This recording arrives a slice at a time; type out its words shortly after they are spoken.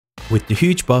With the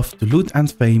huge buff to loot and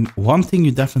fame, one thing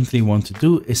you definitely want to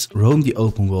do is roam the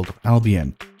open world of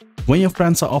Albion. When your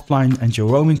friends are offline and your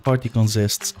roaming party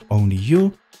consists of only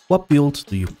you, what build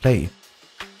do you play?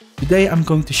 Today I'm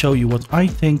going to show you what I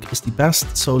think is the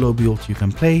best solo build you can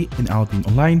play in Albion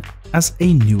Online as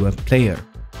a newer player.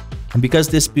 And because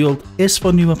this build is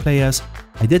for newer players,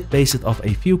 I did base it off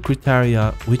a few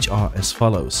criteria which are as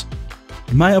follows.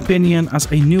 In my opinion,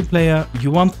 as a new player, you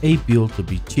want a build to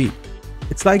be cheap.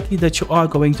 It's likely that you are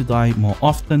going to die more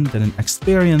often than an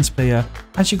experienced player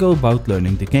as you go about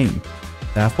learning the game.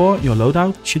 Therefore, your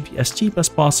loadout should be as cheap as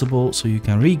possible so you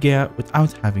can re-gear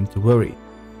without having to worry.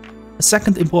 A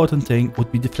second important thing would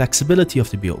be the flexibility of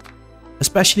the build.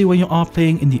 Especially when you are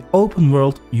playing in the open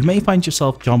world, you may find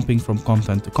yourself jumping from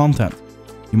content to content.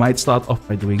 You might start off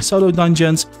by doing solo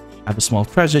dungeons, have a small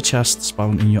treasure chest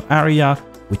spawn in your area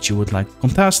which you would like to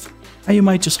contest, and you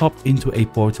might just hop into a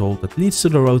portal that leads to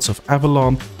the roads of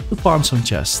Avalon to farm some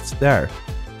chests there.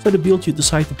 So the build you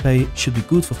decide to play should be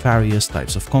good for various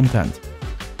types of content.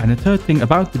 And the third thing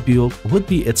about the build would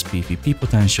be its PvP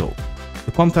potential.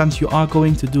 The content you are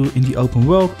going to do in the open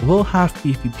world will have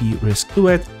PvP risk to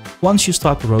it once you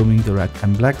start roaming the red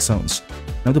and black zones.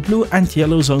 Now the blue and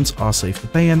yellow zones are safe to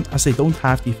play in as they don't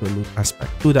have the full loot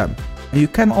aspect to them, and you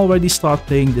can already start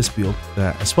playing this build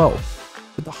there as well.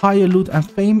 But the higher loot and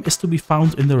fame is to be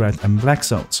found in the red and black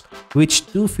zones,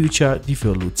 which do feature the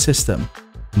full loot system.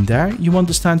 And there you want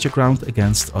to stand your ground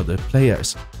against other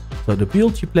players. So the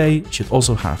build you play should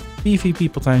also have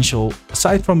PvP potential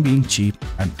aside from being cheap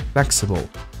and flexible.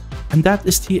 And that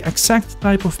is the exact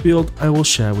type of build I will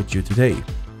share with you today.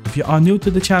 If you are new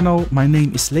to the channel, my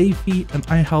name is Levi and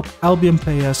I help Albion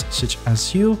players such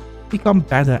as you become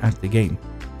better at the game.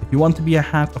 If you want to be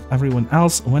ahead of everyone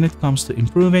else when it comes to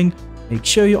improving, make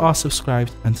sure you are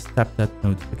subscribed and tap that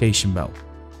notification bell.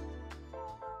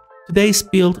 Today's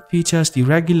build features the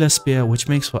regular spear, which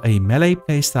makes for a melee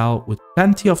playstyle with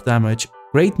plenty of damage,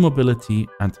 great mobility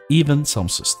and even some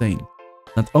sustain.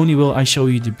 Not only will I show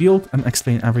you the build and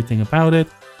explain everything about it,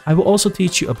 I will also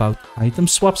teach you about item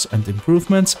swaps and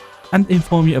improvements and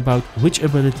inform you about which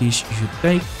abilities you should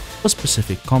take for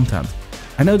specific content.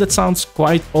 I know that sounds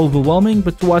quite overwhelming,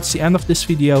 but towards the end of this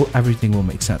video everything will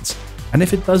make sense. And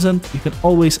if it doesn't, you can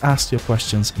always ask your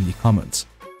questions in the comments.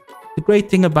 The great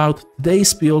thing about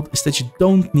today's build is that you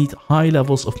don't need high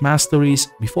levels of masteries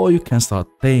before you can start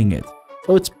playing it.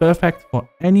 So it's perfect for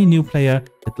any new player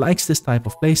that likes this type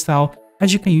of playstyle,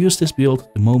 as you can use this build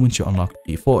the moment you unlock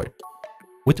P4.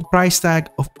 With a price tag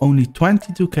of only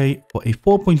 22k for a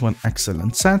 4.1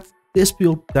 excellent set, this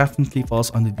build definitely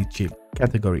falls under the cheap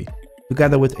category.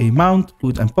 Together with a mount,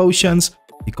 food and potions,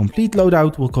 the complete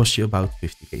loadout will cost you about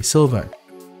 50k silver.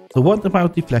 So what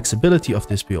about the flexibility of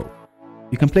this build?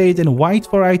 You can play it in a wide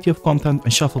variety of content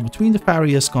and shuffle between the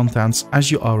various contents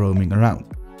as you are roaming around.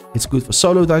 It's good for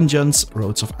solo dungeons,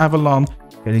 roads of Avalon,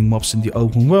 getting mobs in the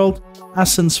open world,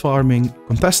 essence farming,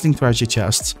 contesting treasure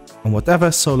chests, and whatever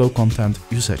solo content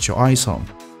you set your eyes on.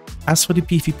 As for the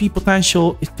PvP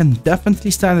potential, it can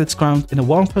definitely stand its ground in a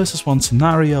 1 vs 1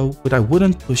 scenario, but I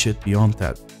wouldn't push it beyond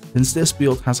that. Since this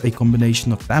build has a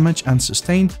combination of damage and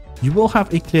sustain, you will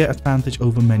have a clear advantage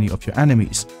over many of your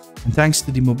enemies. And thanks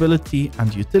to the mobility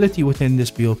and utility within this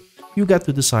build, you get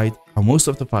to decide how most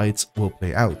of the fights will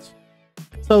play out.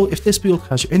 So if this build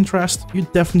has your interest, you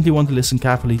definitely want to listen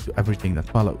carefully to everything that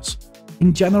follows.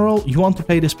 In general, you want to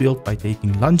play this build by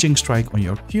taking Lunging Strike on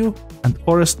your Q and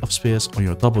Forest of Spears on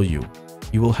your W.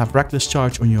 You will have Reckless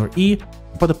Charge on your E.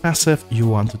 For the passive, you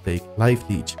want to take Life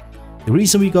Leech. The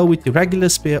reason we go with the regular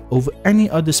spear over any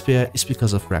other spear is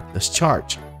because of Reckless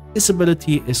Charge. This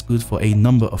ability is good for a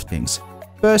number of things.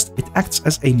 First, it acts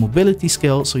as a mobility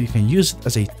skill, so you can use it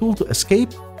as a tool to escape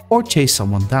or chase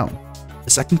someone down. The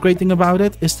second great thing about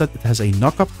it is that it has a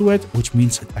knock-up to it, which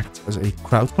means it acts as a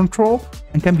crowd control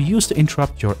and can be used to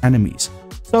interrupt your enemies.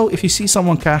 So if you see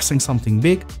someone casting something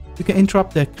big, you can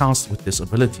interrupt their cast with this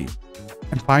ability.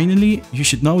 And finally, you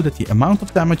should know that the amount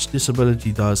of damage this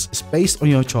ability does is based on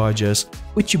your charges,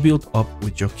 which you build up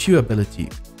with your Q ability.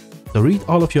 So read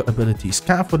all of your abilities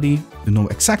carefully to know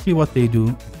exactly what they do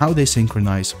and how they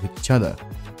synchronize with each other.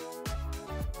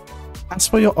 As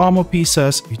for your armor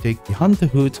pieces, you take the Hunter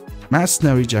Hood,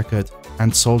 Mercenary Jacket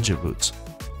and Soldier Boots.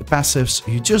 The passives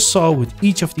you just saw with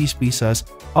each of these pieces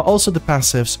are also the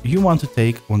passives you want to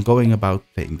take when going about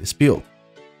playing this build.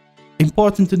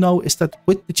 Important to know is that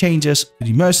with the changes to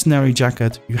the Mercenary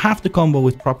Jacket, you have to combo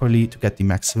it properly to get the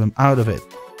maximum out of it.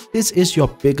 This is your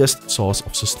biggest source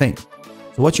of sustain.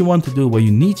 So what you want to do when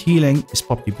you need healing is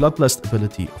pop the Bloodlust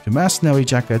ability of your Mercenary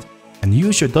Jacket and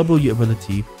use your W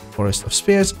ability, Forest of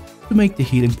Spears, to make the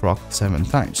healing proc 7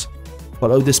 times.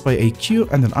 Follow this by a Q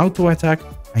and an auto attack,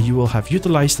 and you will have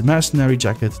utilized the mercenary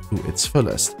jacket to its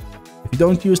fullest. If you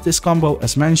don't use this combo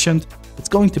as mentioned, it's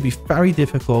going to be very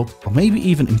difficult or maybe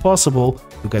even impossible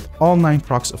to get all 9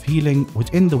 procs of healing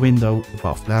within the window the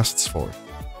buff lasts for.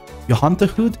 Your Hunter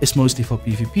Hood is mostly for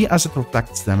PvP as it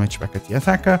reflects damage back at the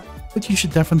attacker, but you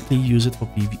should definitely use it for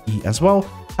PvE as well,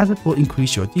 as it will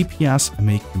increase your DPS and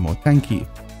make you more tanky.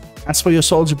 As for your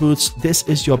Soldier Boots, this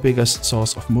is your biggest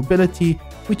source of mobility,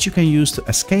 which you can use to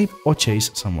escape or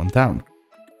chase someone down.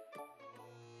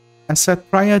 As said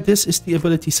prior, this is the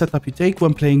ability setup you take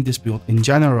when playing this build in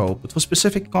general, but for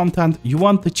specific content you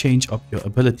want to change up your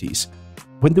abilities.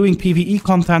 When doing PvE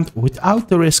content without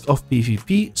the risk of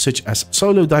PvP, such as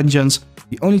solo dungeons,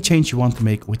 the only change you want to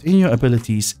make within your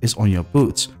abilities is on your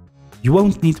boots. You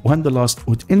won't need Wanderlust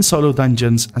within solo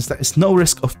dungeons, as there is no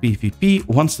risk of PvP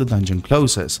once the dungeon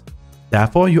closes.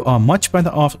 Therefore, you are much better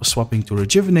off swapping to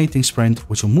Rejuvenating Sprint,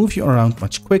 which will move you around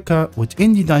much quicker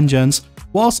within the dungeons,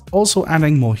 whilst also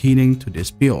adding more healing to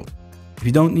this build. If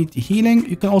you don't need the healing,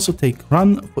 you can also take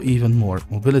Run for even more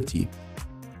mobility.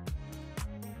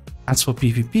 As for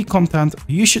PvP content,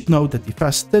 you should know that the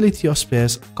versatility of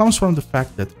spears comes from the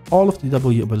fact that all of the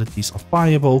W abilities are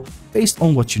viable based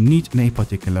on what you need in a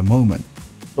particular moment.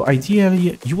 So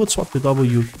ideally, you would swap the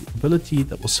W ability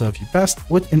that will serve you best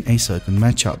within a certain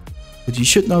matchup. But you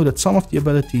should know that some of the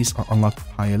abilities are unlocked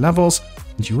at higher levels,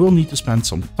 and you will need to spend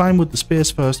some time with the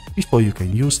spears first before you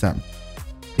can use them.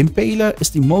 Impaler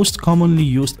is the most commonly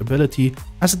used ability,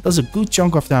 as it does a good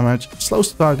chunk of damage,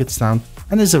 slows the targets down,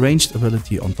 and is a ranged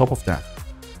ability on top of that.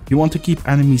 If you want to keep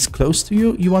enemies close to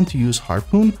you, you want to use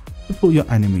Harpoon to pull your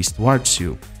enemies towards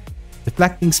you.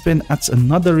 Deflecting Spin adds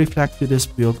another reflect to this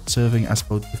build, serving as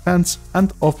both defense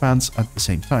and offense at the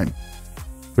same time.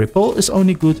 Cripple is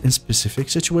only good in specific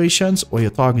situations where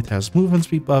your target has movement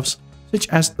speed buffs, such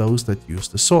as those that use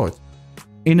the sword.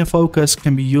 Inner Focus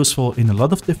can be useful in a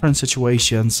lot of different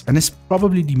situations and is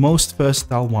probably the most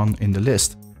versatile one in the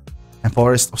list. And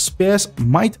Forest of Spears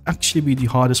might actually be the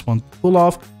hardest one to pull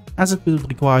off, as it will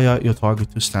require your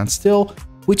target to stand still,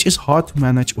 which is hard to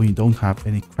manage when you don't have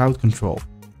any crowd control.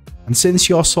 And since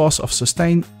your source of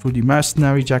sustain through the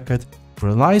Mercenary Jacket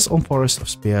relies on Forest of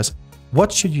Spears,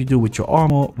 what should you do with your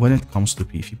armor when it comes to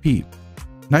PvP?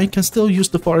 Now you can still use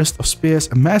the Forest of Spears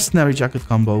and Mercenary Jacket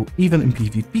combo even in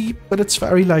PvP, but it's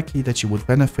very likely that you would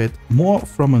benefit more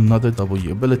from another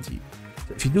W ability.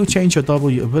 So if you do change your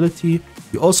W ability,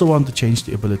 you also want to change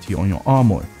the ability on your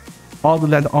armor. All the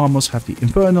leather armors have the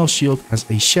Infernal Shield as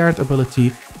a shared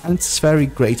ability, and it's very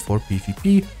great for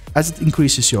PvP as it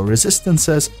increases your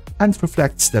resistances and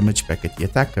reflects damage back at the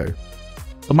attacker.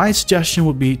 So my suggestion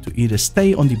would be to either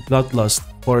stay on the Bloodlust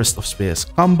Forest of Spears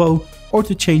combo or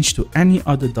to change to any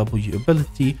other W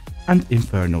ability and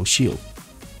Infernal Shield.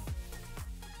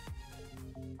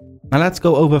 Now let's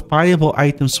go over viable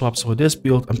item swaps for this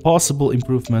build and possible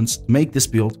improvements to make this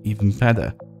build even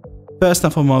better. First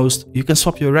and foremost, you can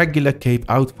swap your regular cape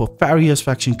out for various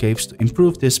faction capes to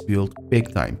improve this build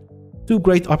big time. Two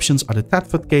great options are the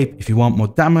Thetford cape if you want more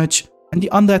damage, and the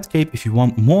Undead cape if you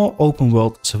want more open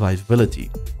world survivability.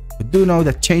 But do know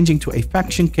that changing to a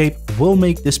faction cape will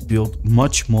make this build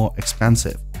much more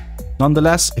expensive.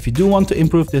 Nonetheless, if you do want to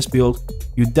improve this build,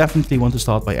 you definitely want to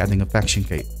start by adding a faction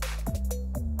cape.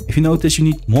 If you notice you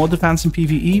need more defense in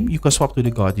PvE, you can swap to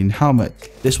the Guardian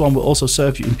Helmet. This one will also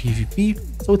serve you in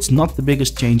PvP, so it's not the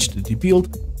biggest change to the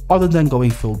build, other than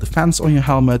going full defense on your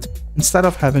helmet instead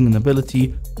of having an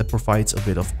ability that provides a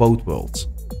bit of both worlds.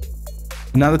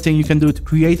 Another thing you can do to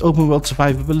create open world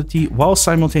survivability while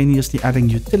simultaneously adding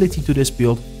utility to this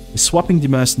build is swapping the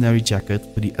Mercenary Jacket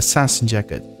for the Assassin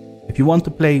Jacket. If you want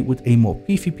to play with a more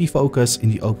PvP focus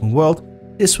in the open world,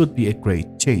 this would be a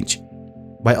great change.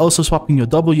 By also swapping your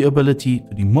W ability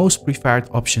to the most preferred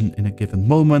option in a given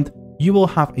moment, you will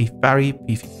have a very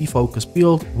PvP focused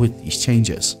build with these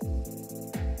changes.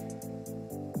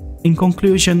 In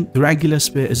conclusion, the regular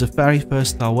spear is a very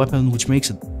versatile weapon which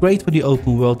makes it great for the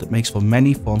open world that makes for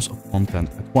many forms of content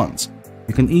at once.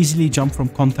 You can easily jump from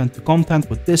content to content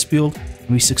with this build and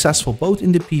be successful both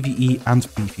in the PvE and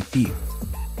PvP.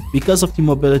 Because of the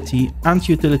mobility and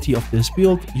utility of this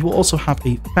build, you will also have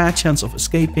a fair chance of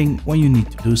escaping when you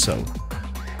need to do so.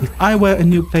 If I were a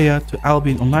new player to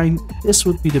Albion Online, this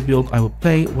would be the build I would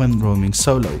play when roaming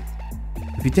solo.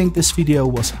 If you think this video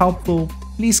was helpful,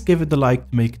 please give it a like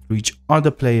to make it reach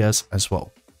other players as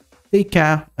well. Take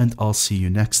care, and I'll see you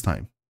next time.